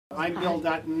I'm Bill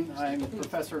Dutton. I'm a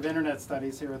professor of Internet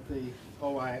Studies here at the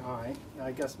OII.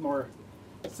 I guess more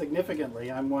significantly,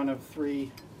 I'm one of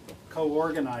three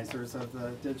co-organizers of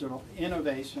the Digital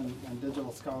Innovation and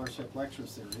Digital Scholarship Lecture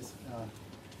Series.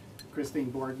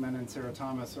 Christine Borgman and Sarah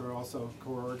Thomas are also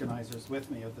co-organizers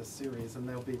with me of this series, and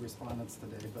they'll be respondents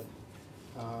today. But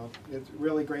it's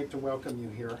really great to welcome you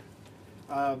here.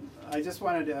 I just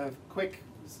wanted a quick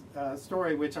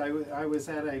story, which I was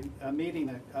at a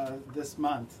meeting this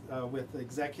month with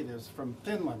executives from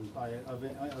Finland,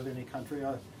 of any country,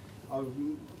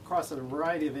 across a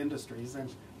variety of industries,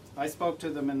 and I spoke to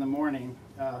them in the morning,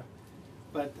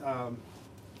 but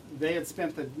they had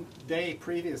spent the day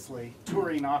previously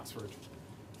touring Oxford,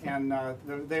 and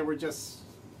they were just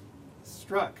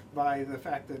struck by the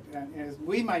fact that, and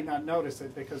we might not notice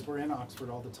it because we're in Oxford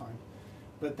all the time,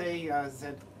 but they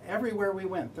said everywhere we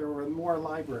went there were more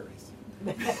libraries.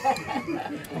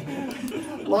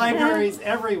 Libraries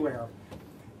everywhere.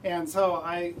 And so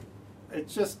it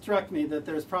just struck me that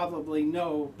there's probably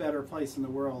no better place in the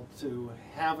world to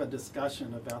have a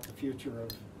discussion about the future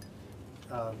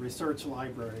of research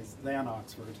libraries than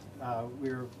Oxford.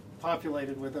 We're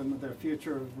populated with them. The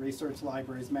future of research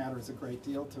libraries matters a great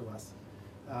deal to us.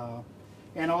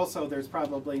 And also, there's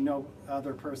probably no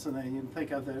other person that you can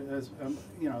think of that,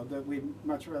 that we'd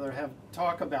much rather have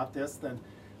talk about this than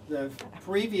the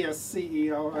previous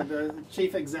CEO or the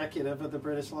chief executive of the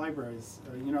British Libraries.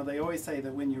 They always say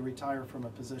that when you retire from a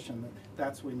position,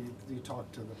 that's when you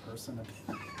talk to the person.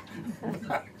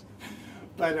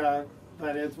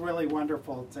 But it's really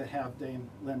wonderful to have Dame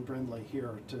Lynn Brindley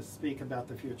here to speak about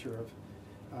the future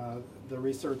of the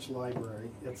research library.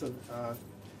 It's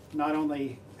not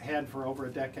only head for over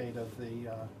a decade of the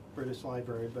British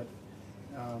Library, but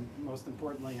most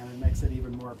importantly, and it makes it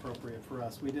even more appropriate for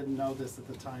us, we didn't know this at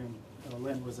the time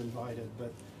Lynn was invited,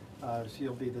 but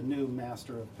she'll be the new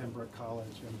master of Pembroke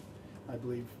College, and I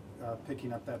believe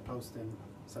picking up that post in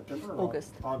September?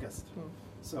 August. August.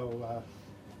 So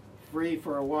free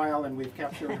for a while, and we've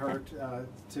captured her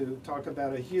to talk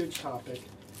about a huge topic.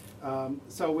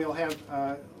 So we'll have,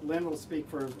 Lynn will speak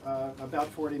for about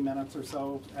 40 minutes or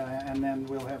so, and then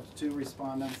we'll have two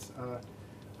respondents.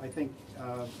 I think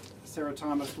Sarah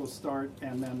Thomas will start,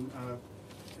 and then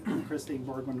Christine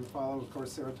Borgman will follow. Of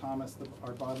course, Sarah Thomas,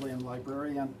 our Bodleian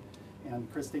librarian,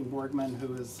 and Christine Borgman,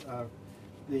 who is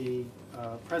the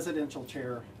presidential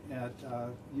chair at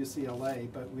UCLA,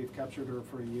 but we've captured her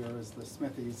for a year as the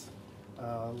Smithies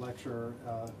lecturer,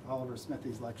 Oliver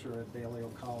Smithies lecturer at Balliol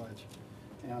College.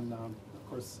 And of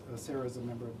course, Sarah is a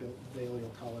member of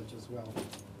Balliol College as well.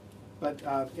 But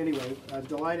anyway,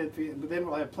 delighted. But then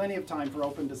we'll have plenty of time for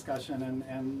open discussion.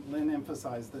 And Lynn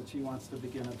emphasized that she wants to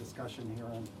begin a discussion here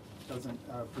and doesn't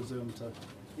presume to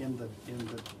end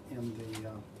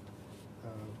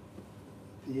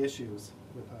the issues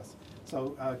with us.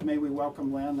 So may we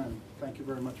welcome Lynn, and thank you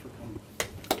very much for coming.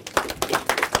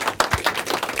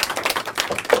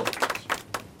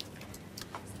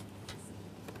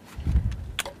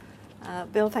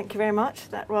 Bill, thank you very much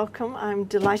for that welcome. I'm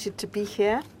delighted to be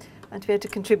here and to be able to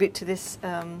contribute to this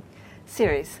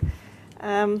series.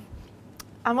 I'm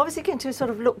obviously going to sort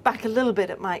of look back a little bit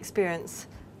at my experience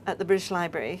at the British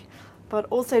Library, but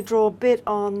also draw a bit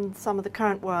on some of the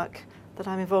current work that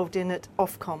I'm involved in at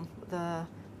Ofcom, the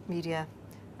media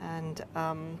and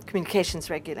communications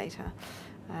regulator.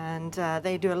 And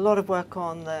they do a lot of work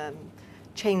on the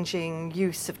changing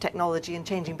use of technology and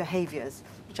changing behaviors,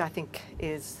 which I think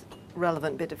is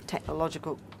relevant bit of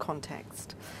technological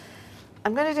context.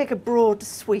 I'm going to take a broad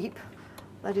sweep,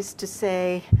 that is to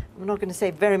say, I'm not going to say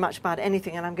very much about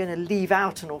anything, and I'm going to leave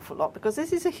out an awful lot because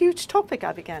this is a huge topic,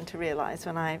 I began to realize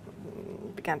when I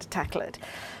began to tackle it.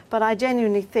 But I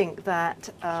genuinely think that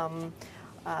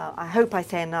I hope I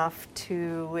say enough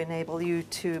to enable you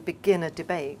to begin a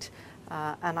debate,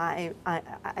 and I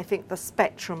think the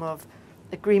spectrum of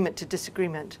agreement to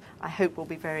disagreement, I hope, will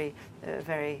be very,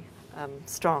 very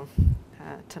strong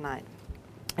tonight.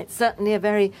 It's certainly a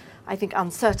very, I think,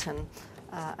 uncertain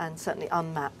and certainly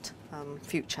unmapped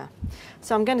future.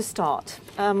 So I'm going to start.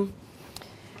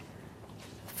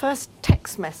 First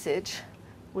text message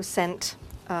was sent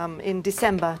in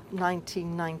December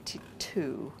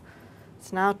 1992.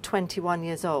 It's now 21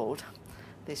 years old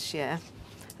this year.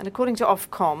 And according to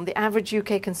Ofcom, the average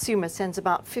UK consumer sends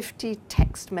about 50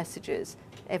 text messages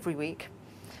every week.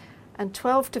 And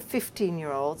 12 to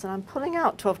 15-year-olds, and I'm pulling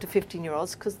out 12 to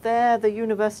 15-year-olds because they're the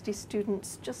university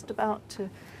students just about to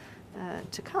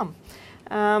come.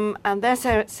 And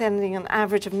they're sending an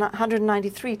average of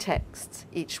 193 texts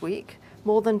each week,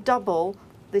 more than double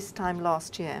this time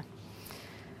last year.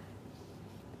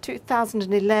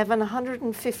 2011,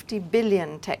 150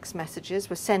 billion text messages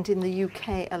were sent in the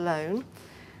UK alone,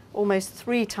 almost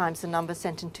 3 times the number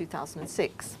sent in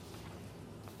 2006.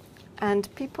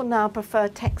 And people now prefer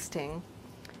texting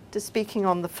to speaking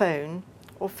on the phone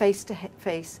or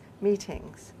face-to-face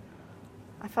meetings.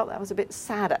 I felt that was a bit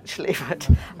sad, actually, but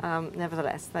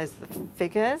nevertheless, those are the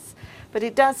figures. But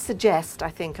it does suggest, I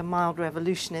think, a mild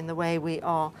revolution in the way we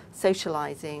are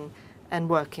socializing and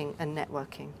working and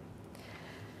networking.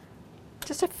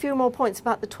 Just a few more points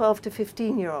about the 12 to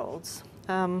 15-year-olds.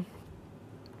 They're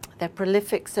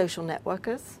prolific social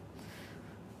networkers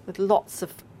with lots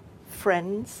of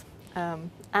friends,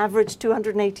 average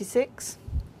 286.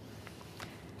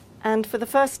 And for the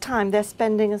first time, they're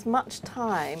spending as much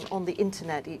time on the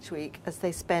internet each week as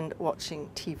they spend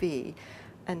watching TV.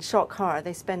 And shock horror,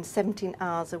 they spend 17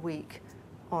 hours a week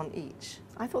on each.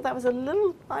 I thought that was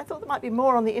I thought there might be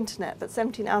more on the internet, but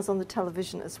 17 hours on the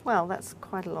television as well, that's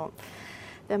quite a lot.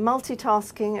 They're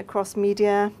multitasking across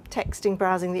media, texting,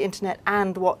 browsing the internet,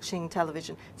 and watching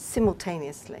television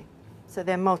simultaneously. So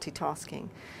they're multitasking.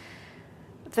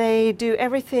 They do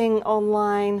everything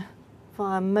online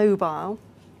via mobile,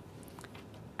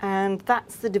 and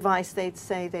that's the device they'd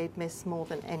say they'd miss more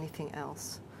than anything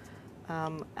else.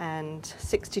 And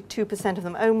 62% of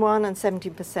them own one, and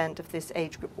 17% of this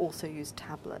age group also use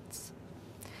tablets.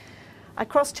 I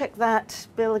cross-checked that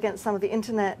bill against some of the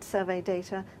internet survey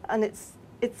data, and it's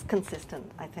consistent,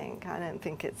 I think. I don't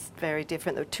think it's very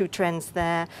different. There are 2 trends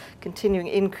there: continuing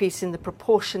increase in the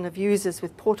proportion of users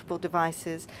with portable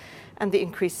devices, and the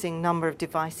increasing number of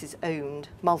devices owned,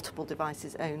 multiple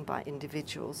devices owned by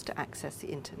individuals to access the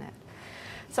internet.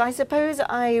 So I suppose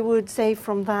I would say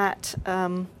from that,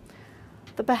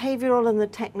 the behavioural and the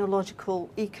technological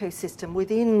ecosystem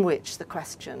within which the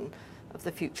question of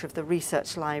the future of the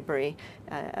research library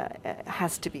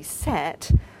has to be set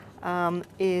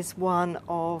is one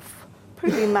of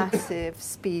pretty massive,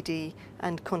 speedy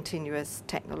and continuous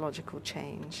technological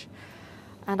change.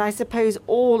 And I suppose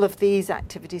all of these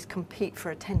activities compete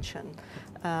for attention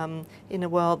in a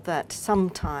world that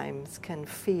sometimes can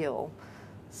feel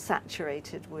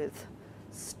saturated with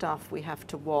stuff we have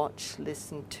to watch,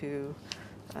 listen to,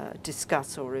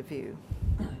 discuss or review.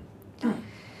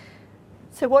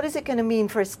 So what is it going to mean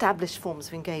for established forms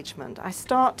of engagement? I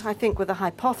start, I think, with a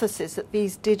hypothesis that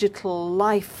these digital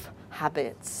life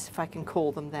habits, if I can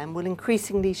call them them, will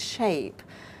increasingly shape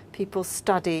people's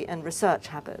study and research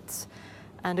habits,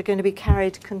 and are going to be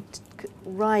carried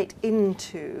right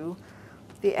into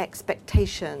the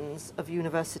expectations of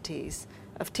universities,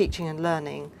 of teaching and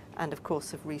learning, and of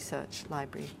course of research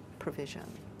library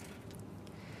provision.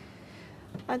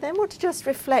 I then want to just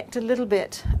reflect a little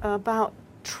bit about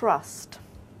trust,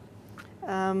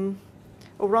 or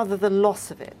rather the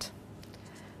loss of it,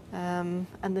 and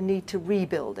the need to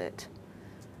rebuild it.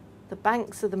 The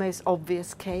banks are the most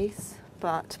obvious case,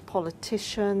 but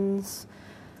politicians,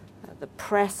 the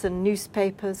press and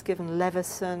newspapers, given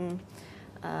Leveson,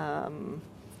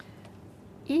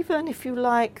 even, if you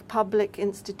like, public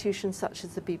institutions such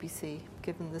as the BBC,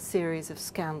 given the series of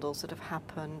scandals that have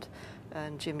happened,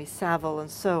 and Jimmy Savile and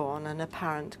so on, and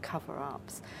apparent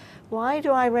cover-ups. Why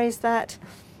do I raise that?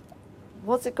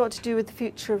 What's it got to do with the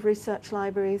future of research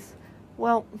libraries?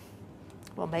 Well,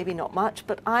 maybe not much,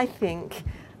 but I think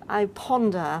I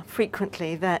ponder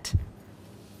frequently that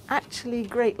actually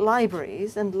great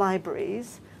libraries and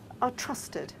libraries are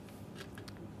trusted.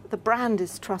 The brand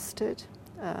is trusted.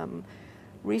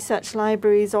 Research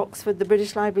libraries, Oxford, the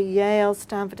British Library, Yale,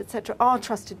 Stanford, etc., are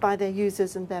trusted by their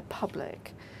users and their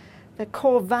public. Their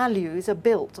core values are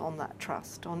built on that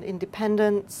trust, on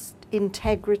independence,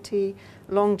 integrity,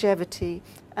 longevity,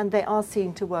 and they are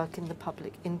seen to work in the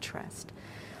public interest.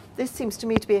 This seems to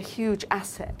me to be a huge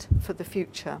asset for the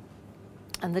future.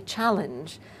 And the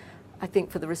challenge, I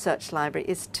think, for the research library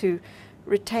is to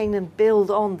retain and build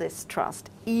on this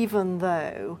trust, even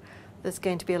though there's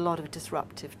going to be a lot of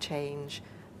disruptive change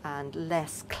and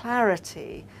less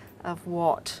clarity of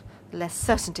less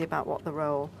certainty about what the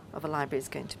role of a library is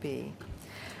going to be.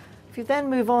 If you then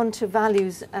move on to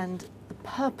values and the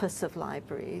purpose of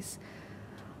libraries,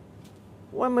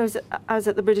 when I was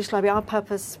at the British Library, our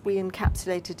purpose we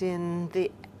encapsulated in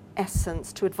the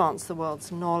essence to advance the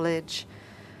world's knowledge,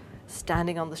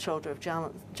 standing on the shoulder of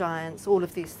giants, all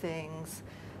of these things,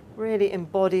 really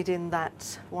embodied in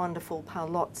that wonderful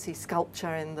Paolozzi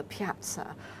sculpture in the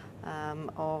piazza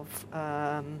of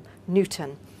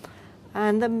Newton.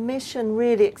 And the mission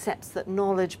really accepts that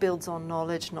knowledge builds on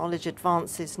knowledge, knowledge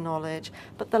advances knowledge,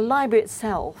 but the library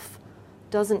itself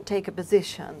doesn't take a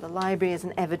position. The library is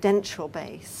an evidential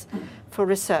base for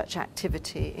research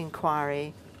activity,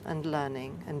 inquiry, and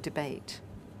learning and debate.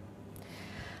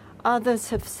 Others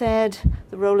have said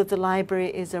the role of the library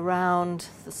is around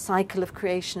the cycle of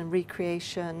creation and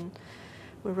recreation.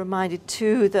 We're reminded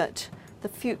too that the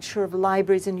future of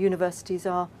libraries and universities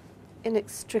are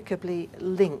inextricably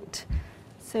linked.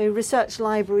 So research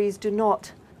libraries do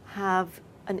not have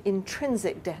an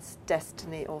intrinsic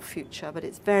destiny or future, but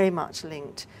it's very much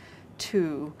linked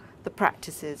to the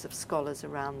practices of scholars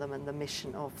around them and the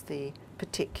mission of the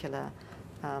particular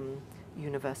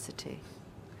university.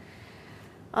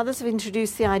 Others have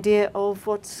introduced the idea of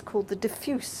what's called the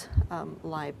diffuse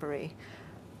library.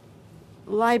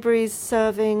 Libraries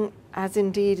serving, as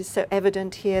indeed is so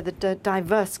evident here, the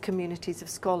diverse communities of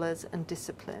scholars and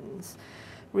disciplines,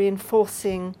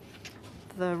 reinforcing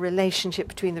the relationship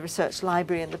between the research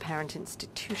library and the parent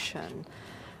institution,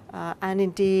 and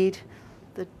indeed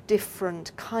the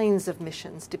different kinds of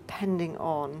missions depending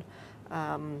on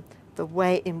the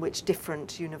way in which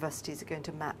different universities are going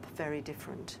to map very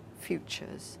different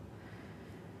futures.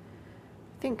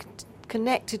 I think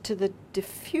connected to the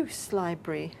diffuse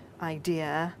library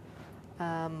idea,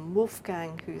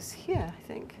 Wolfgang, who's here, I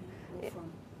think.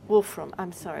 Wolfram,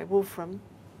 I'm sorry, Wolfram.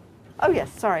 Oh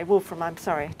yes, sorry, Wolfram, I'm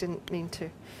sorry, I didn't mean to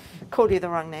call you the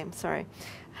wrong name, sorry.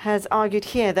 Has argued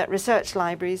here that research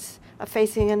libraries are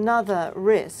facing another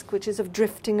risk, which is of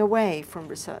drifting away from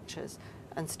researchers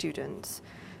and students,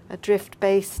 a drift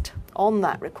based on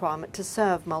that requirement to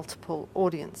serve multiple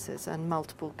audiences and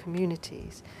multiple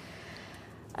communities.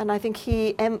 And I think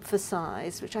he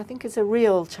emphasized, which I think is a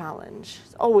real challenge,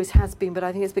 always has been, but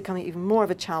I think it's becoming even more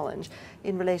of a challenge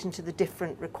in relation to the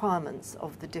different requirements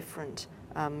of the different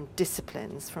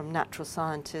disciplines, from natural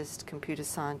scientist, computer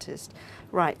scientist,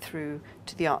 right through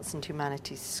to the arts and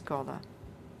humanities scholar.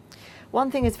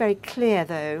 One thing is very clear,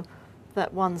 though,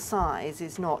 that one size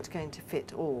is not going to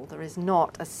fit all. There is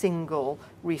not a single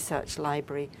research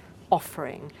library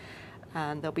offering.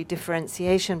 And there'll be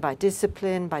differentiation by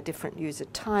discipline, by different user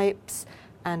types,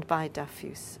 and by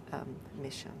diffuse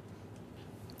mission.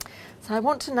 So I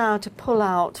want to now to pull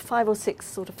out 5 or 6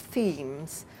 sort of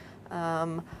themes,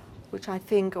 which I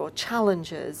think are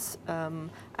challenges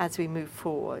as we move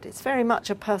forward. It's very much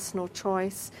a personal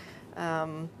choice.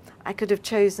 I could have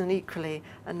chosen equally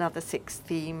another 6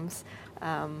 themes.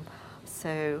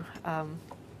 So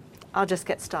I'll just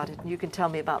get started, and you can tell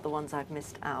me about the ones I've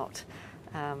missed out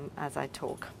as I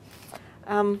talk.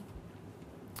 The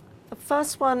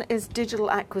first one is digital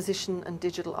acquisition and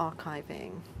digital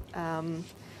archiving.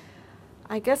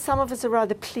 I guess some of us are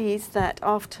rather pleased that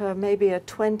after maybe a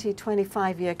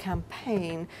 20-25 year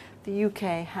campaign, the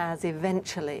UK has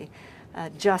eventually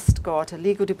just got a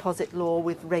legal deposit law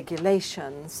with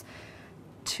regulations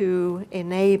to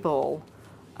enable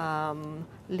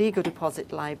legal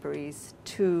deposit libraries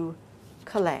to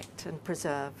collect and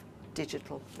preserve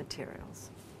digital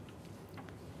materials.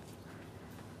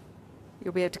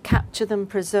 You'll be able to capture them,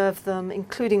 preserve them,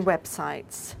 including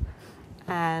websites,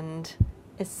 and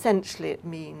essentially it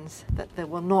means that there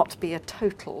will not be a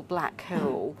total black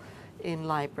hole in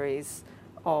libraries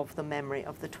of the memory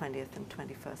of the 20th and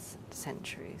 21st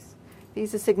centuries.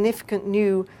 These are significant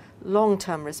new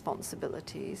long-term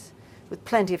responsibilities with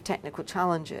plenty of technical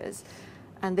challenges,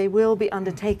 and they will be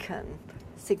undertaken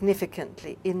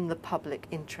significantly in the public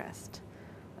interest.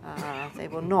 They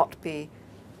will not be,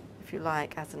 if you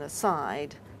like, as an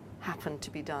aside, happen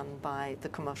to be done by the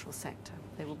commercial sector.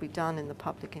 They will be done in the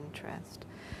public interest.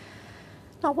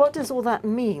 Now, what does all that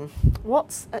mean?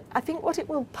 I think what it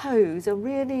will pose are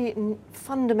really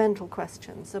fundamental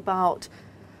questions about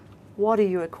what are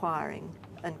you acquiring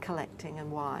and collecting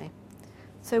and why.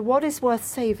 So what is worth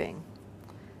saving?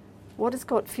 What has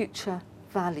got future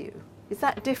value? Is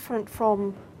that different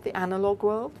from the analog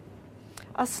world?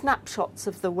 Are snapshots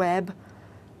of the web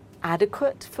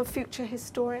adequate for future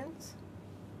historians?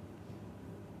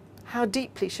 How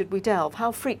deeply should we delve?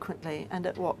 How frequently and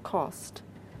at what cost?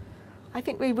 I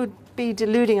think we would be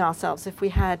deluding ourselves if we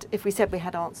said we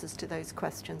had answers to those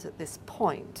questions at this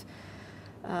point.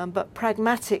 But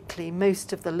pragmatically,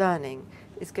 most of the learning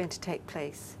is going to take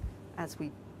place as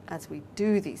we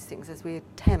do these things, as we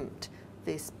attempt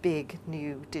this big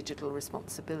new digital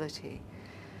responsibility.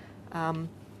 I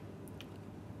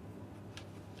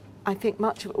think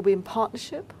much of it will be in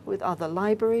partnership with other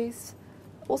libraries,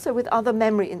 also with other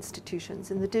memory institutions.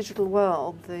 In the digital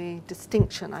world, the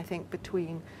distinction, I think,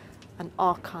 between an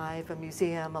archive, a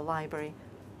museum, a library,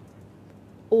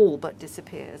 all but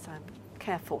disappears. I'm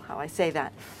careful how I say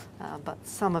that, but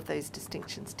some of those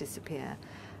distinctions disappear.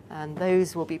 And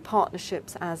those will be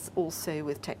partnerships, as also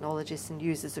with technologists and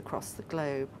users across the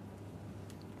globe.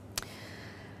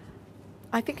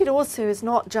 I think it also is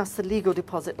not just the legal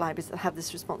deposit libraries that have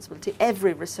this responsibility.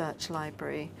 Every research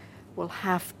library will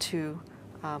have to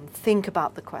think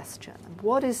about the question.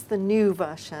 What is the new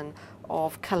version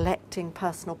of collecting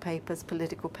personal papers,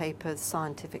 political papers,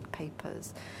 scientific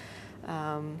papers?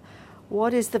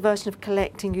 What is the version of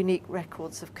collecting unique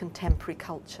records of contemporary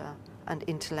culture and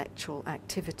intellectual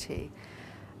activity?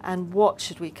 And what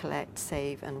should we collect,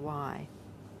 save, and why?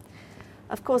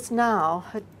 Of course, now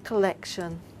a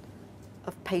collection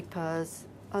of papers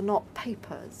are not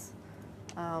papers.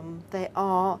 They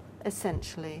are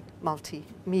essentially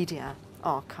multimedia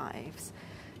archives.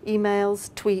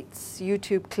 Emails, tweets,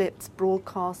 YouTube clips,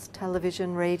 broadcasts,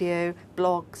 television, radio,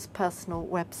 blogs, personal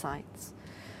websites.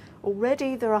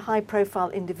 Already there are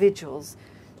high-profile individuals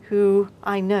who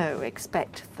I know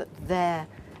expect that their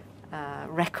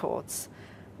records,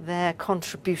 their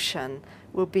contribution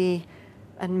will be,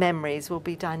 and memories will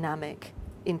be dynamic,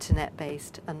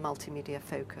 internet-based and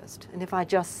multimedia-focused. And if I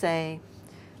just say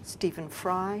Stephen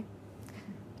Fry,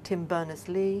 Tim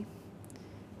Berners-Lee,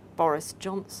 Boris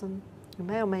Johnson, you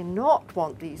may or may not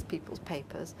want these people's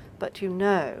papers, but you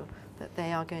know that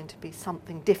they are going to be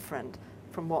something different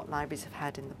from what libraries have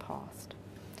had in the past.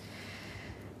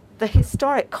 The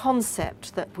historic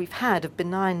concept that we've had of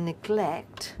benign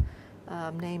neglect,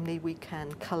 namely we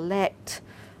can collect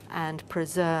and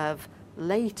preserve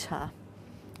later,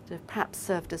 that perhaps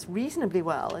served us reasonably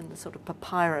well in the sort of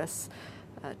papyrus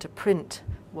to print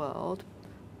world,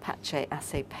 pache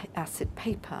acid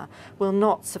paper, will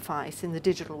not suffice in the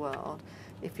digital world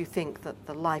if you think that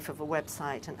the life of a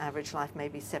website, an average life may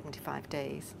be 75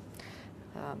 days.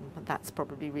 That's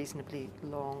probably reasonably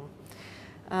long.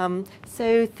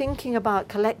 So thinking about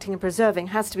collecting and preserving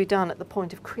has to be done at the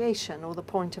point of creation or the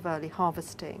point of early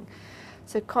harvesting.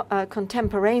 So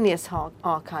contemporaneous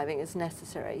archiving is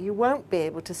necessary. You won't be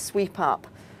able to sweep up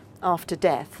after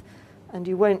death, and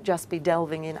you won't just be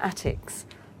delving in attics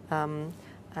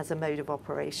as a mode of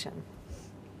operation.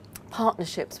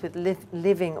 Partnerships with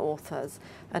living authors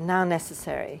are now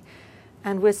necessary.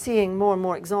 And we're seeing more and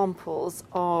more examples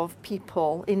of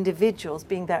people, individuals,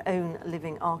 being their own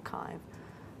living archive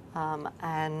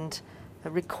and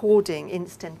recording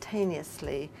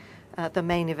instantaneously the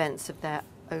main events of their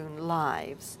own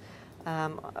lives.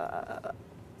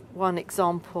 One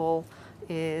example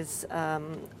is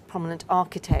prominent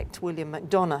architect William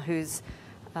McDonough, who's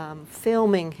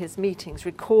filming his meetings,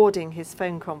 recording his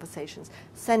phone conversations,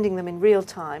 sending them in real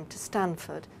time to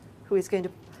Stanford, who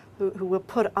will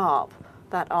put up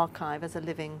that archive as a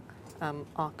living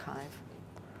archive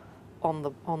on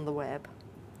the web.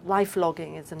 Life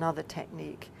logging is another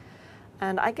technique.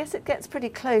 And I guess it gets pretty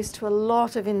close to a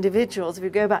lot of individuals, if you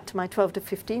go back to my 12 to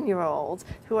 15-year-olds,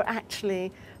 who are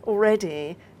actually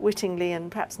already wittingly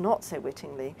and perhaps not so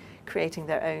wittingly creating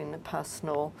their own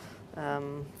personal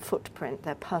footprint,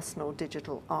 their personal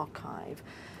digital archive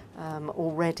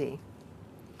already.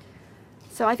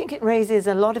 So I think it raises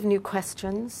a lot of new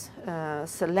questions,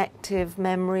 selective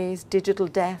memories, digital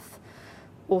death,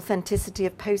 authenticity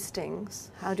of postings,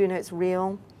 how do you know it's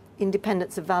real,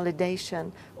 independence of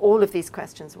validation, all of these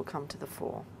questions will come to the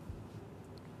fore.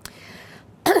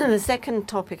 The second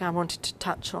topic I wanted to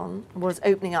touch on was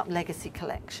opening up legacy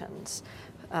collections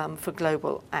for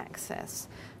global access.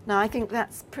 Now I think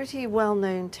that's pretty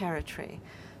well-known territory,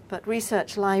 but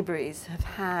research libraries have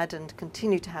had and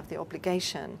continue to have the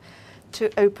obligation to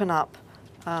open up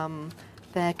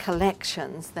their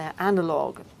collections, their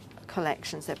analog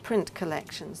collections, their print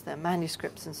collections, their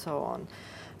manuscripts and so on,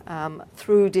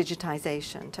 through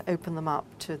digitization, to open them up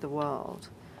to the world.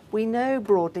 We know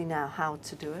broadly now how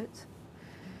to do it.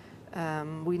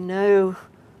 We know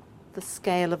the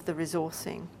scale of the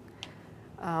resourcing,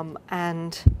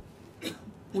 and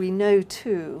we know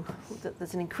too that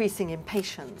there's an increasing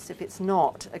impatience if it's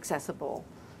not accessible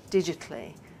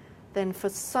digitally. Then for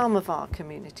some of our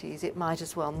communities it might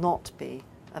as well not be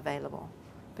available,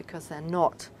 because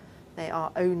they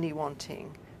are only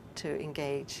wanting to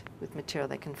engage with material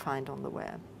they can find on the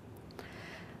web.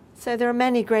 So there are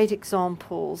many great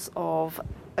examples of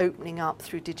opening up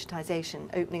through digitization,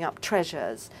 opening up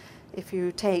treasures. If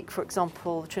you take, for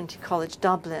example, Trinity College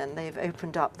Dublin, they've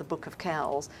opened up the Book of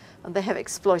Kells, and they have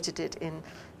exploited it in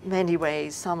many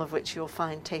ways, some of which you'll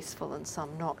find tasteful and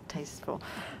some not tasteful.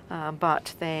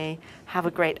 But they have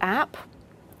a great app.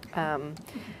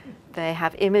 They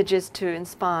have images to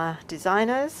inspire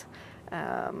designers.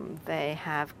 They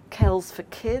have Kells for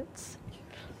kids.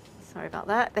 Sorry about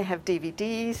that. They have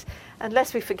DVDs. And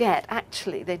lest we forget,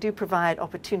 actually, they do provide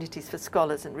opportunities for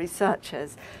scholars and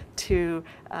researchers to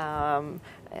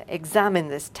examine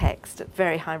this text at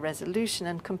very high resolution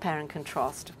and compare and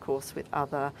contrast, of course, with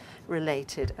other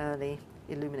related early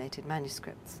illuminated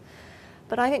manuscripts.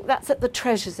 But I think that's at the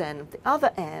treasures end. The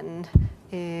other end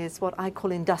is what I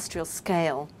call industrial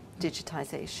scale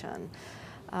digitization.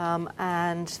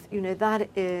 And that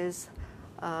is,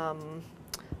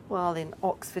 well, in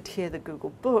Oxford here, the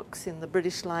Google Books. In the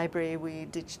British Library, we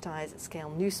digitize at scale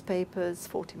newspapers,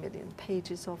 40 million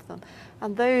pages of them.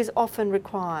 And those often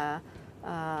require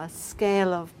a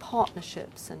scale of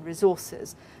partnerships and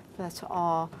resources that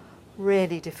are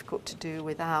really difficult to do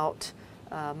without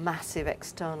massive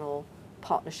external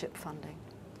partnership funding.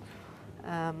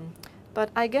 But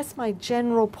I guess my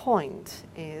general point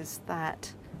is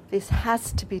that this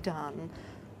has to be done,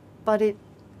 but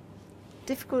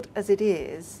difficult as it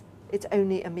is, it's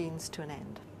only a means to an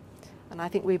end. And I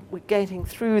think we're getting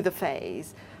through the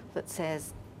phase that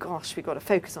says, gosh, we've got to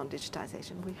focus on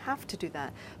digitization. We have to do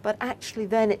that. But actually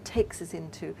then it takes us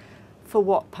into, for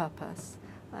what purpose?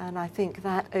 And I think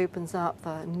that opens up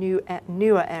the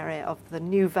newer area of the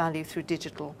new value through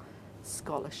digital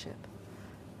scholarship.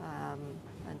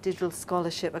 And digital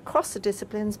scholarship across the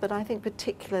disciplines, but I think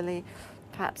particularly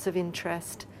perhaps of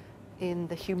interest in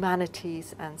the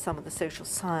humanities and some of the social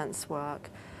science work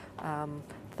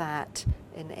that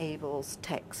enables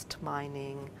text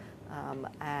mining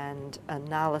and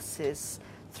analysis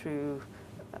through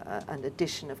an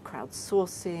addition of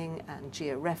crowdsourcing and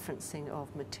georeferencing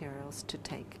of materials to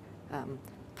take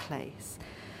place.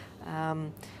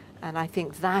 And I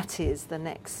think that is the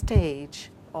next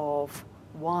stage of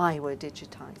why we're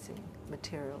digitizing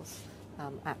materials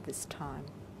at this time.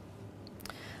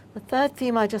 The third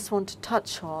theme I just want to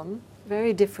touch on,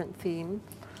 very different theme,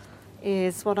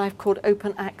 is what I've called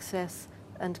open access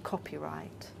and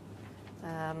copyright.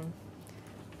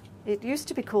 It used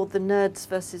to be called the nerds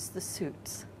versus the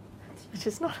suits, which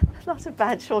is not a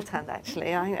bad shorthand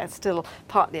actually. I think that still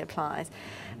partly applies.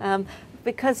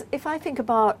 Because if I think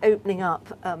about opening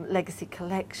up legacy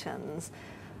collections,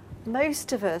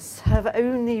 most of us have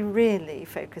only really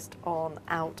focused on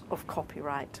out of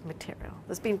copyright material.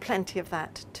 There's been plenty of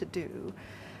that to do.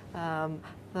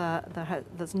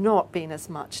 There's not been as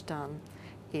much done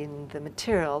in the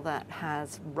material that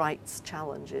has rights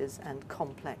challenges and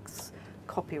complex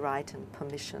copyright and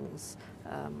permissions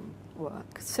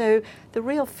work. So the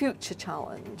real future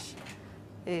challenge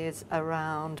is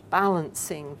around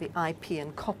balancing the IP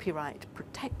and copyright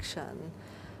protection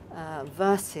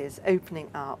versus opening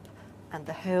up and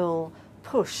the whole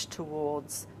push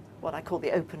towards what I call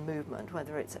the open movement,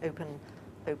 whether it's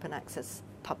open access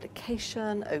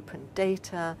publication, open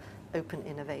data, open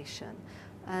innovation.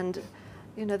 And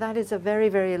that is a very,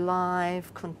 very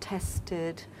live,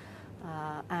 contested,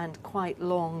 and quite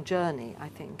long journey, I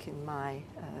think, in my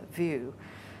view.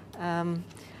 And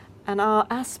our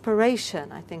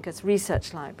aspiration, I think, as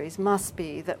research libraries must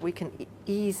be that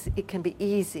it can be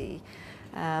easy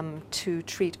to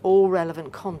treat all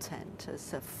relevant content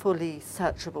as a fully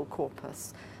searchable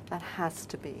corpus. That has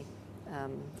to be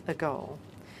a goal.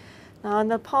 Now, in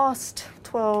the past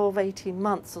 12, 18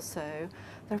 months or so,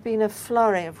 there have been a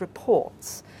flurry of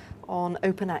reports on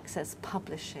open access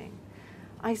publishing.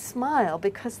 I smile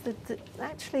because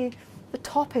actually the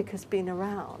topic has been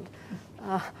around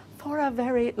for a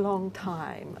very long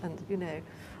time. And,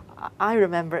 I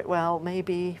remember it well,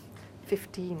 maybe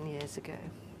 15 years ago.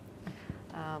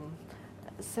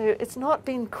 So it's not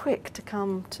been quick to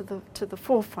come to the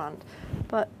forefront,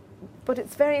 but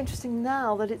it's very interesting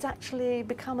now that it's actually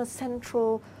become a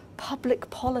central public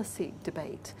policy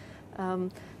debate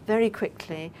very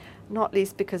quickly, not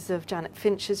least because of Janet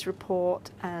Finch's report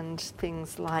and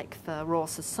things like the Royal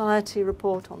Society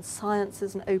report on science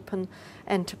as an open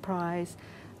enterprise,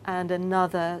 and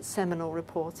another seminal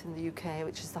report in the UK,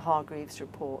 which is the Hargreaves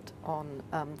report on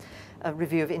a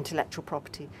review of intellectual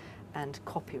property and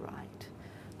copyright.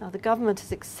 Now, the government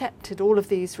has accepted all of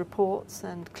these reports,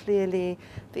 and clearly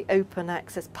the open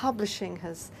access publishing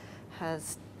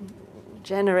has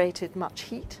generated much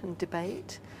heat and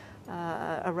debate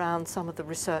around some of the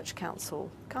Research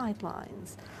Council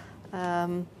guidelines.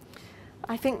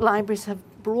 I think libraries have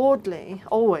broadly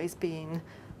always been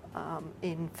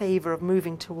in favour of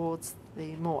moving towards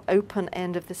the more open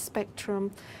end of the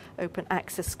spectrum, open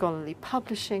access scholarly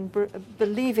publishing,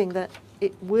 believing that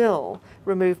it will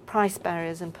remove price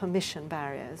barriers and permission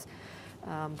barriers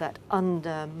that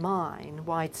undermine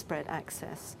widespread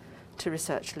access to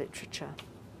research literature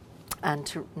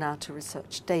and now to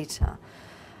research data.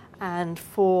 And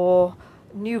for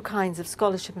new kinds of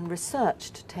scholarship and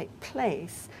research to take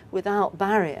place without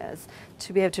barriers,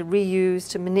 to be able to reuse,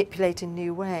 to manipulate in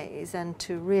new ways, and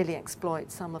to really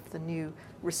exploit some of the new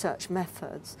research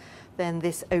methods, then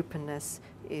this openness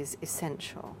is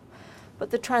essential. But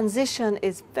the transition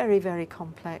is very, very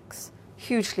complex,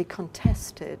 hugely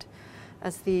contested,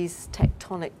 as these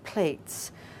tectonic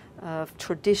plates of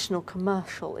traditional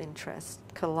commercial interests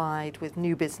collide with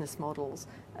new business models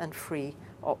and free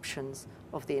options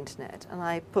of the internet. And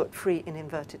I put free in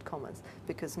inverted commas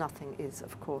because nothing is,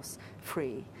 of course,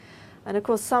 free. And of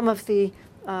course, some of the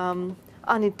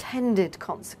unintended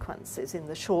consequences in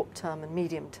the short term and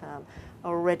medium term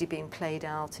are already being played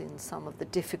out in some of the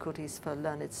difficulties for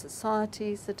learned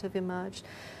societies that have emerged.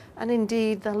 And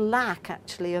indeed, the lack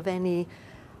actually of any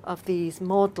of these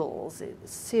models,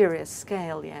 serious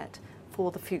scale yet, for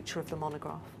the future of the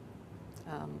monograph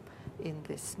in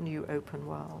this new open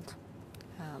world.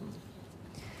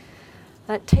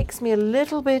 That takes me a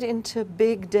little bit into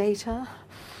big data.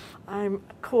 I'm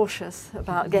cautious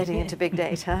about getting into big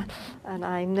data, and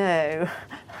I know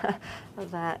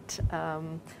that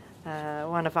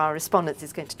one of our respondents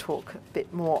is going to talk a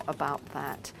bit more about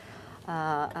that.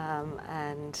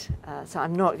 So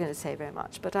I'm not going to say very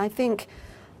much, but I think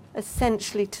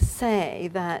essentially to say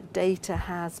that data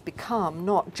has become,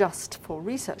 not just for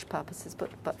research purposes,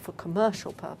 but for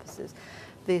commercial purposes,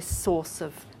 this source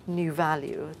of new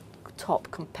value, top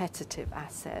competitive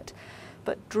asset,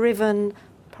 but driven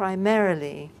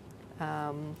primarily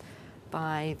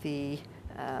by the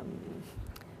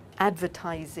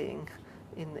advertising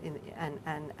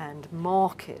and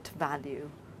market value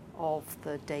of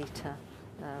the data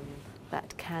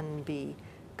that can be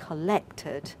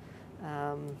collected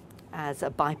as a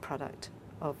byproduct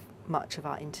of much of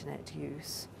our internet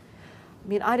use. I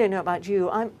mean, I don't know about you,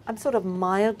 I'm sort of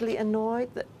mildly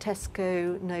annoyed that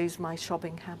Tesco knows my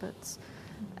shopping habits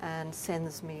and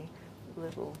sends me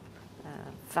little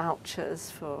vouchers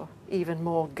for even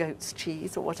more goat's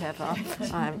cheese or whatever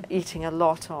I'm eating a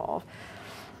lot of.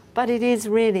 But it is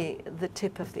really the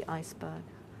tip of the iceberg.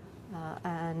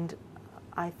 And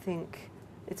I think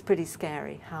it's pretty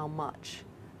scary how much,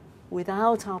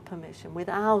 without our permission,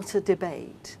 without a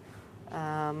debate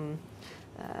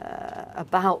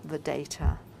about the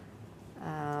data,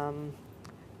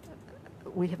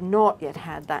 we have not yet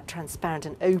had that transparent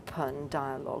and open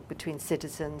dialogue between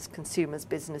citizens, consumers,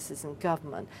 businesses and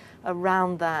government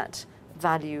around that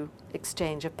value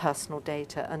exchange of personal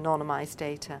data, anonymized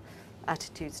data,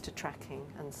 attitudes to tracking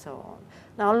and so on.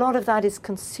 Now a lot of that is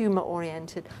consumer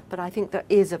oriented, but I think there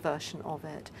is a version of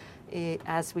it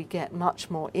as we get much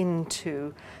more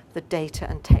into the data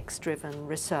and text driven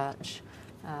research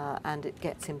and it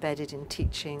gets embedded in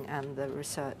teaching and the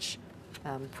research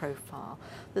profile.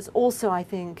 There's also, I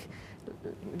think,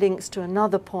 links to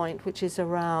another point which is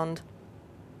around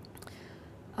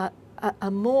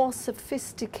a more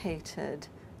sophisticated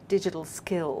digital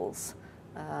skills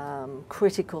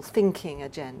critical thinking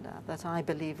agenda that I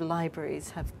believe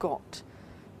libraries have got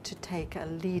to take a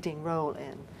leading role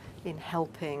in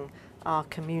helping our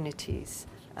communities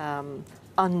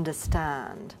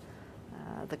understand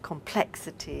the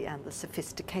complexity and the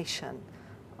sophistication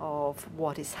of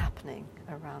what is happening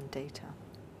around data.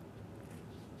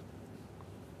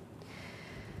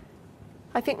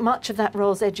 I think much of that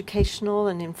role is educational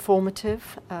and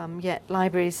informative, yet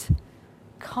libraries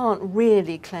can't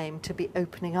really claim to be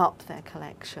opening up their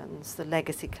collections, the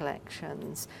legacy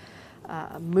collections,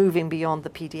 moving beyond the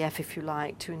PDF, if you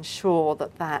like, to ensure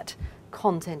that that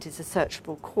content is a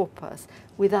searchable corpus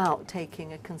without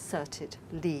taking a concerted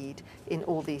lead in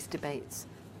all these debates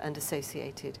and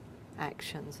associated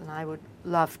actions. And I would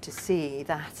love to see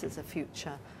that as a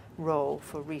future role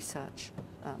for research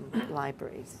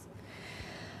libraries.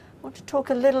 I want to talk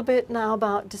a little bit now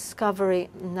about discovery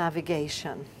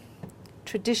navigation.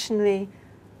 Traditionally,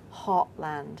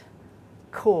 heartland,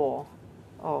 core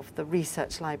of the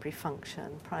research library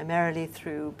function, primarily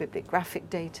through bibliographic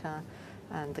data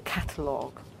and the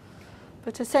catalogue.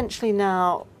 But essentially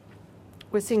now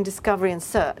we're seeing discovery and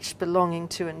search belonging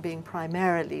to and being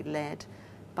primarily led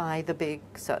by the big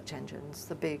search engines,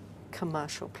 the big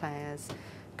commercial players,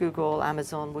 Google,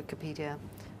 Amazon, Wikipedia,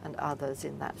 and others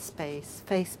in that space.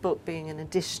 Facebook being an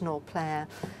additional player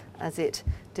as it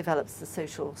develops the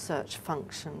social search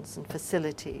functions and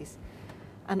facilities.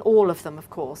 And all of them, of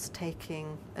course,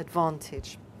 taking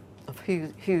advantage of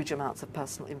huge amounts of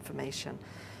personal information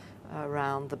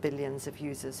around the billions of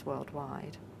users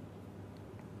worldwide.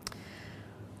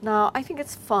 Now, I think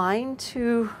it's fine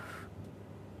to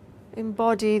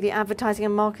embody the advertising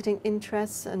and marketing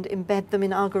interests and embed them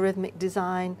in algorithmic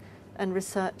design and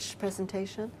research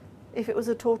presentation if it was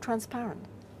at all transparent.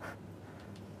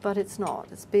 But it's not,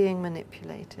 it's being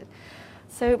manipulated.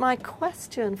 So my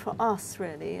question for us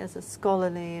really as a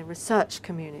scholarly research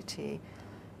community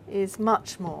is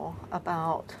much more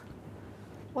about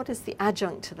what is the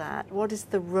adjunct to that? What is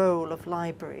the role of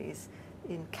libraries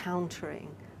in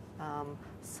countering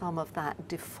some of that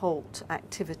default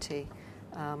activity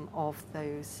of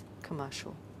those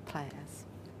commercial players.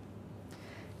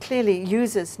 Clearly,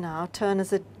 users now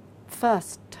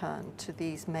first turn to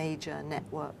these major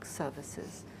network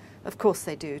services. Of course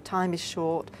they do. Time is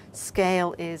short,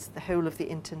 scale is the whole of the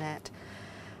internet.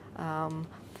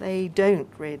 They don't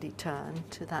really turn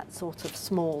to that sort of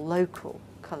small local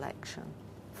collection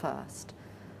first.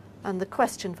 And the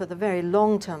question for the very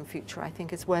long-term future, I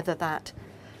think, is whether that,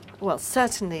 well,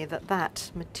 certainly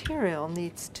that material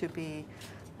needs to be,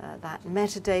 that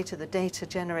metadata, the data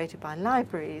generated by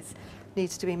libraries,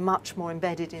 needs to be much more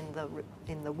embedded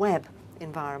in the web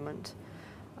environment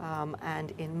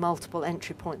and in multiple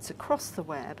entry points across the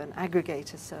web and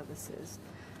aggregator services,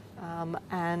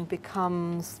 and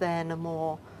becomes then a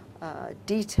more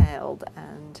detailed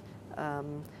and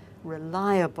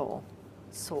reliable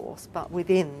source, but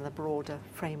within the broader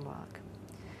framework.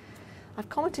 I've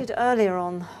commented earlier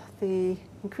on the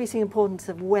increasing importance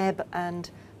of web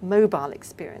and mobile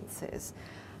experiences,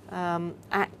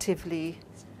 actively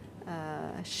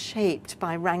shaped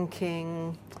by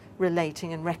ranking,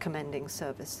 relating and recommending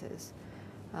services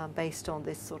based on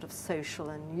this sort of social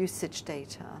and usage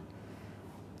data.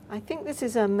 I think this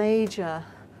is a major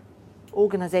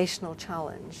organizational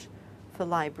challenge for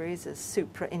libraries, as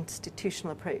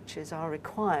supra-institutional approaches are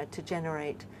required to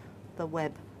generate the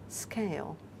web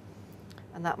scale.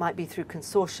 And that might be through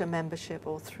consortium membership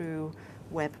or through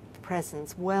web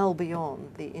presence well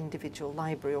beyond the individual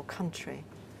library or country.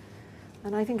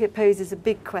 And I think it poses a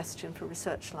big question for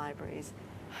research libraries,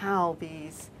 how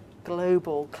these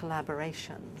global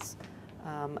collaborations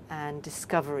and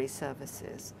discovery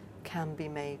services can be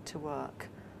made to work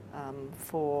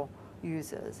for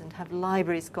users, and have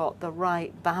libraries got the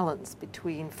right balance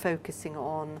between focusing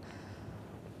on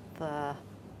the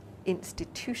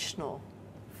institutional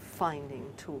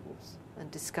finding tools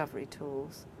and discovery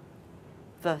tools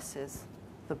versus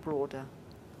the broader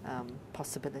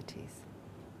possibilities.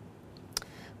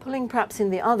 Pulling perhaps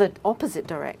in the other opposite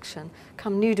direction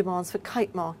come new demands for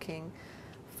kite marking,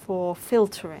 for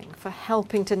filtering, for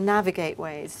helping to navigate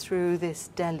ways through this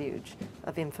deluge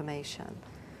of information.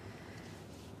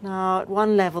 Now, at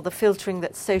one level, the filtering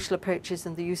that social approaches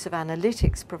and the use of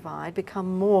analytics provide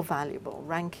become more valuable.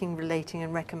 Ranking, relating,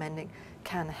 and recommending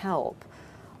can help.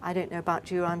 I don't know about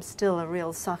you, I'm still a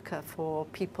real sucker for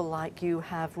people like you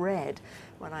have read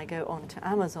when I go onto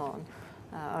Amazon,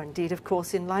 or indeed, of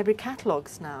course, in library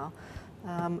catalogues now.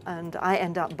 And I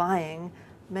end up buying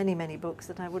many, many books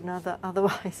that I wouldn't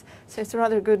otherwise. So it's a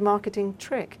rather good marketing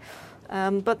trick.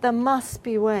 But there must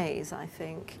be ways, I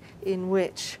think, in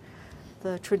which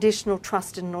the traditional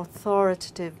trusted and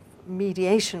authoritative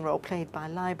mediation role played by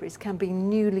libraries can be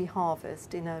newly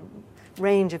harvested in a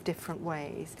range of different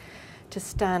ways to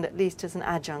stand at least as an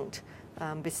adjunct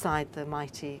beside the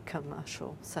mighty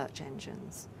commercial search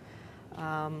engines.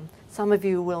 Some of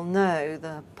you will know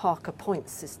the Parker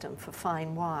Points system for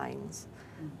fine wines.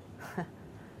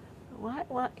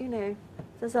 You know,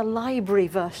 there's a library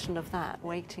version of that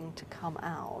waiting to come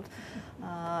out,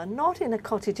 not in a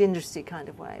cottage industry kind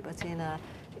of way, but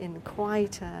in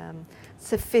quite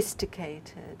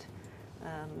sophisticated,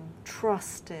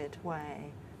 trusted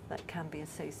way that can be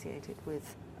associated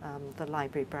with the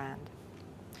library brand.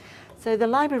 So the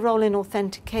library role in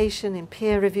authentication, in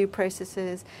peer review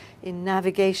processes, in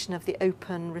navigation of the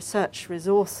open research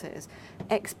resources,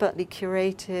 expertly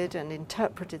curated and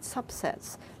interpreted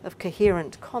subsets of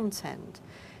coherent content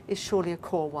is surely a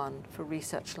core one for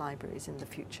research libraries in the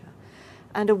future,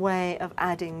 and a way of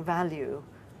adding value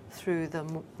through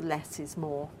the less is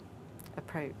more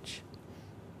approach.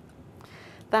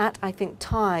 That, I think,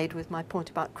 tied with my point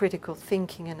about critical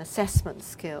thinking and assessment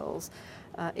skills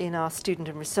in our student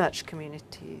and research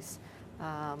communities,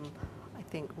 I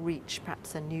think reach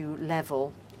perhaps a new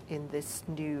level in this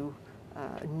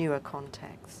newer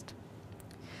context.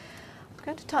 I'm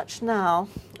going to touch now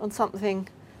on something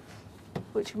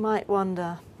which you might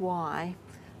wonder why.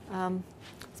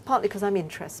 It's partly because I'm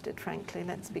interested, frankly,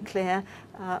 let's be clear,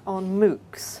 on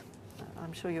MOOCs.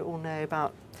 I'm sure you all know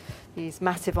about these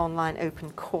massive online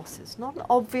open courses. Not an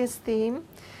obvious theme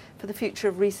for the future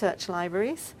of research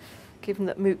libraries, given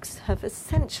that MOOCs have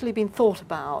essentially been thought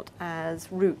about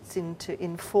as routes into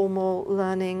informal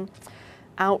learning,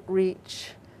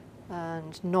 outreach,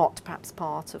 and not perhaps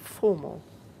part of formal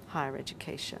higher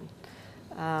education,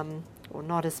 or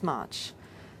not as much.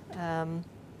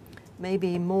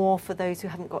 Maybe more for those who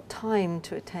haven't got time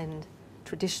to attend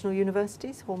traditional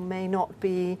universities or may not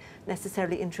be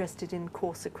necessarily interested in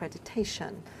course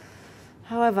accreditation.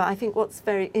 However, I think what's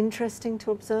very interesting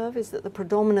to observe is that the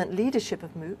predominant leadership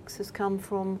of MOOCs has come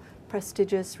from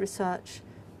prestigious research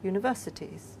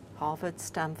universities, Harvard,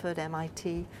 Stanford,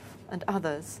 MIT, and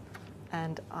others,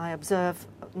 and I observe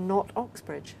not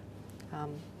Oxbridge.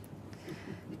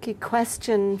 The key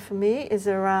question for me is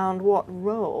around what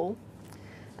role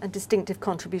and distinctive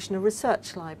contribution a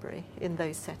research library in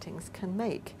those settings can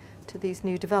make to these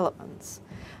new developments.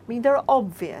 I mean, there are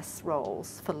obvious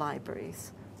roles for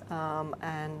libraries,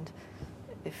 and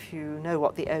if you know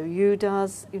what the OU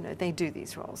does, you know, they do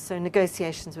these roles. So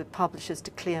negotiations with publishers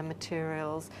to clear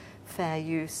materials, fair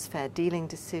use, fair dealing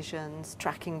decisions,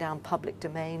 tracking down public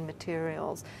domain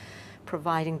materials,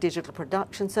 providing digital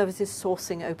production services,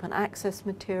 sourcing open access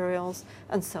materials,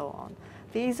 and so on.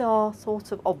 These are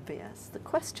sort of obvious. The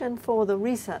question for the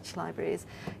research library is,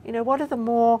 you know, what are the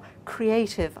more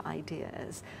creative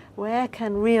ideas? Where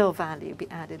can real value be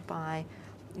added by,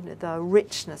 you know, the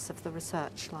richness of the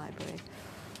research library?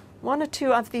 One or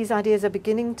two of these ideas are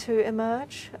beginning to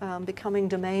emerge, becoming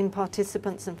domain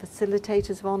participants and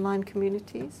facilitators of online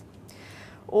communities,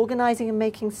 organizing and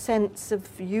making sense of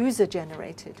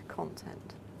user-generated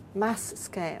content,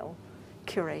 mass-scale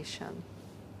curation.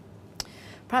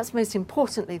 Perhaps most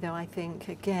importantly, though, I think,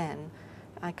 again,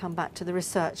 I come back to the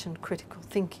research and critical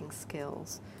thinking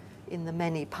skills in the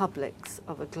many publics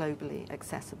of a globally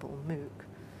accessible MOOC.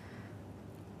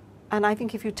 And I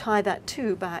think if you tie that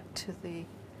too back to the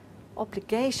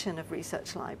obligation of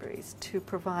research libraries to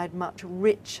provide much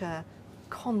richer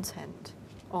content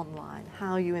online,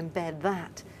 how you embed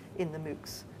that in the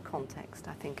MOOC's context,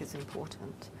 I think is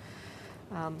important.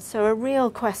 So a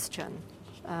real question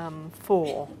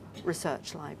for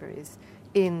research libraries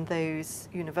in those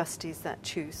universities that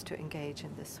choose to engage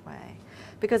in this way.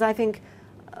 Because I think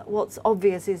what's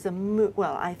obvious is a MOOC,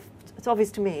 well, it's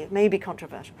obvious to me, it may be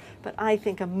controversial, but I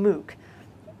think a MOOC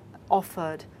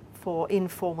offered for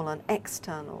informal and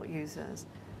external users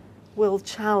will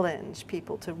challenge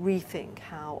people to rethink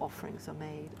how offerings are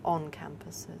made on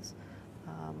campuses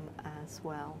as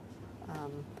well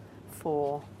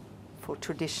for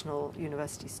traditional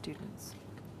university students.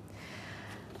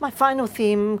 My final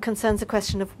theme concerns the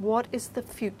question of what is the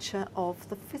future of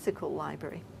the physical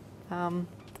library.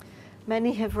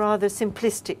 Many have rather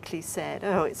simplistically said,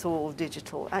 oh, it's all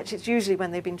digital. Actually, it's usually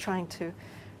when they've been trying to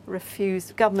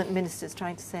refuse, government ministers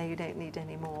trying to say you don't need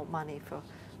any more money for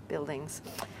buildings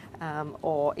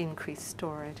or increased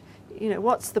storage. You know,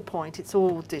 what's the point? It's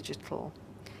all digital.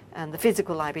 And the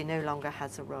physical library no longer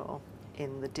has a role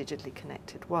in the digitally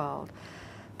connected world.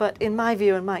 But in my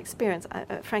view and my experience,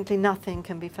 frankly, nothing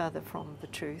can be further from the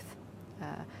truth.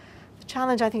 The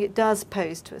challenge I think it does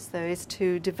pose to us, though, is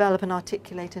to develop and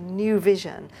articulate a new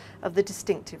vision of the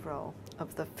distinctive role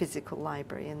of the physical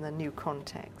library in the new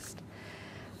context.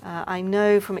 I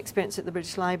know from experience at the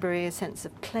British Library a sense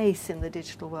of place in the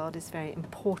digital world is very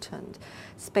important.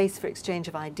 Space for exchange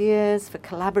of ideas, for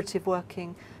collaborative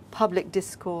working, public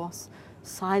discourse,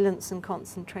 silence and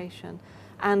concentration,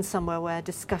 and somewhere where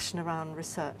discussion around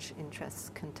research interests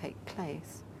can take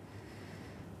place.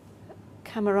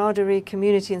 Camaraderie,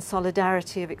 community and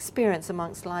solidarity of experience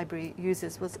amongst library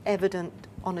users was evident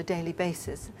on a daily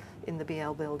basis in the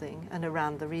BL building and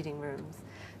around the reading rooms.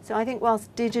 So I think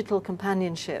whilst digital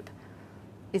companionship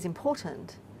is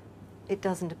important, it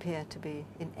doesn't appear to be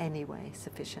in any way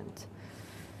sufficient.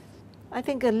 I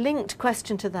think a linked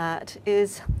question to that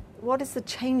is, what is the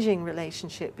changing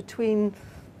relationship between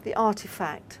the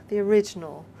artifact, the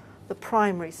original, the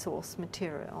primary source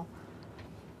material,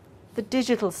 the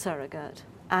digital surrogate,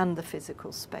 and the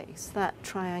physical space, that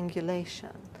triangulation?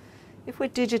 If we're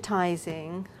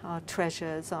digitizing our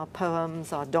treasures, our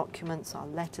poems, our documents, our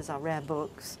letters, our rare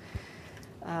books,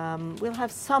 we'll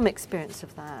have some experience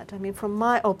of that. I mean, from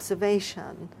my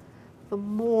observation, the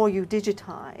more you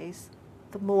digitize,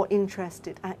 the more interest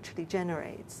it actually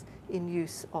generates in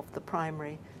use of the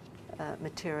primary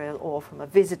material, or from a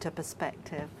visitor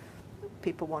perspective,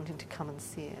 people wanting to come and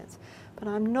see it. But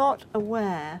I'm not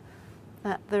aware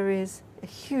that there is a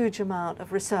huge amount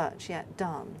of research yet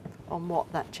done on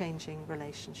what that changing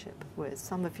relationship was.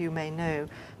 Some of you may know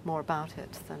more about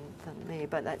it than me,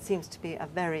 but that seems to be a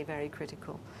very, very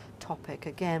critical topic.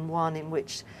 Again, one in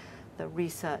which the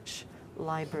research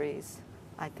libraries,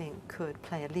 I think, could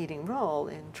play a leading role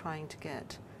in trying to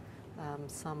get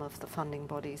some of the funding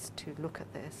bodies to look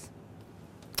at this,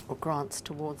 or grants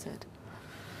towards it.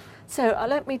 So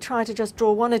let me try to just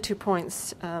draw one or two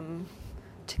points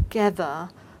together,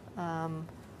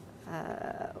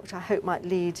 which I hope might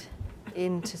lead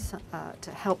into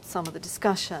to help some of the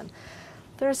discussion.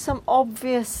 There are some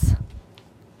obvious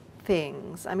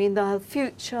things. I mean, the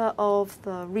future of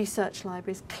the research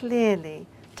library is clearly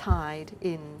tied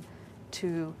in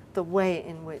to the way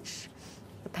in which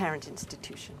the parent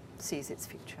institution sees its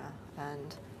future,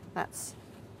 and that's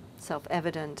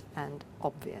self-evident and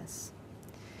obvious.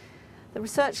 The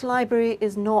research library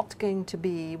is not going to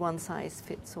be one size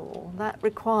fits all. That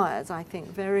requires, I think,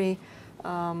 very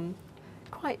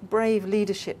quite brave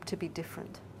leadership to be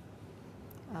different.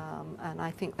 And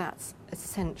I think that's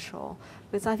essential,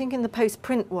 because I think in the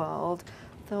post-print world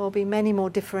there will be many more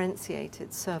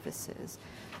differentiated services.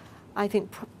 I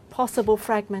think possible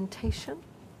fragmentation,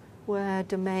 where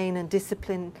domain and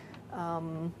discipline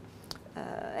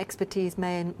expertise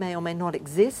may or may not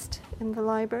exist in the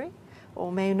library,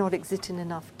 or may not exist in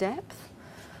enough depth,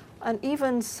 and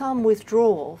even some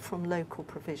withdrawal from local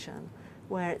provision,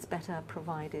 where it's better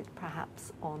provided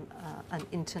perhaps on an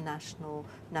international,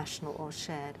 national or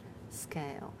shared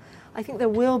scale. I think there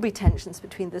will be tensions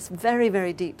between this very,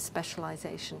 very deep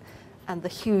specialization and the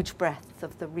huge breadth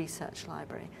of the research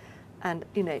library. And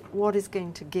what is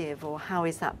going to give, or how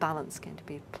is that balance going to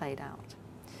be played out?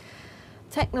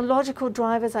 Technological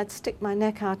drivers, I'd stick my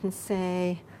neck out and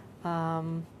say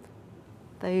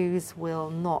those will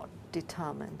not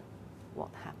determine what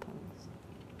happens.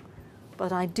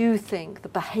 But I do think the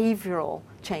behavioral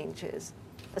changes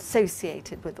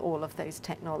associated with all of those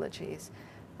technologies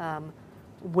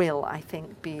will, I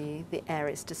think, be the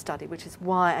areas to study, which is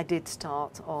why I did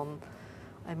start on,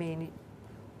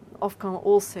 Ofcom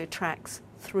also tracks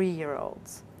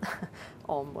 3-year-olds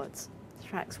onwards,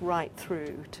 tracks right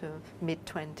through to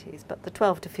mid-20s, but the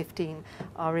 12 to 15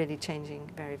 are really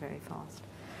changing very, very fast.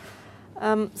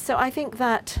 So I think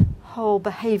that whole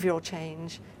behavioral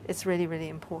change is really, really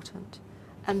important.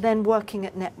 And then working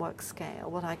at network scale,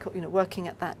 what I call, working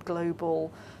at that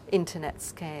global internet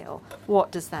scale.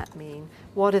 What does that mean?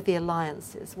 What are the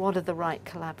alliances? What are the right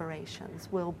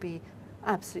collaborations? Will be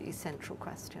absolutely central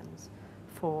questions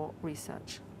for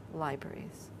research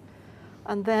libraries.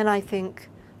 And then I think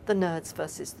the nerds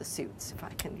versus the suits, if I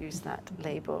can use that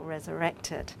label,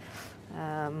 resurrected,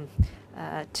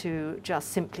 to just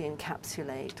simply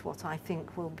encapsulate what I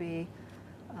think will be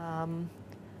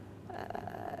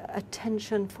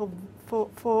attention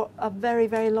for a very,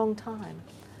 very long time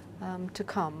to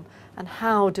come. And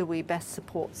how do we best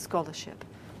support scholarship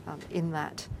in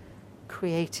that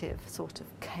creative sort of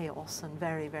chaos and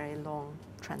very, very long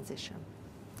transition?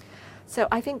 So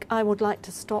I think I would like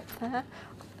to stop there.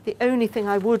 The only thing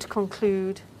I would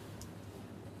conclude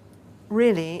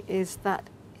really is that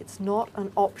it's not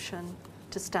an option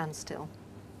to stand still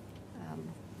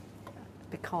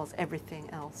because everything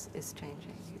else is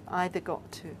changing. You either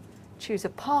got to choose a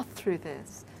path through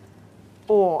this,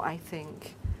 or I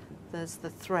think there's the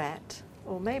threat,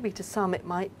 or maybe to some it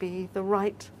might be the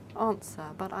right answer,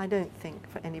 but I don't think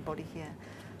for anybody here,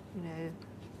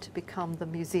 to become the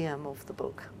museum of the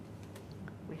book.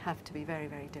 We have to be very,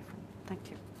 very different.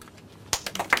 Thank you.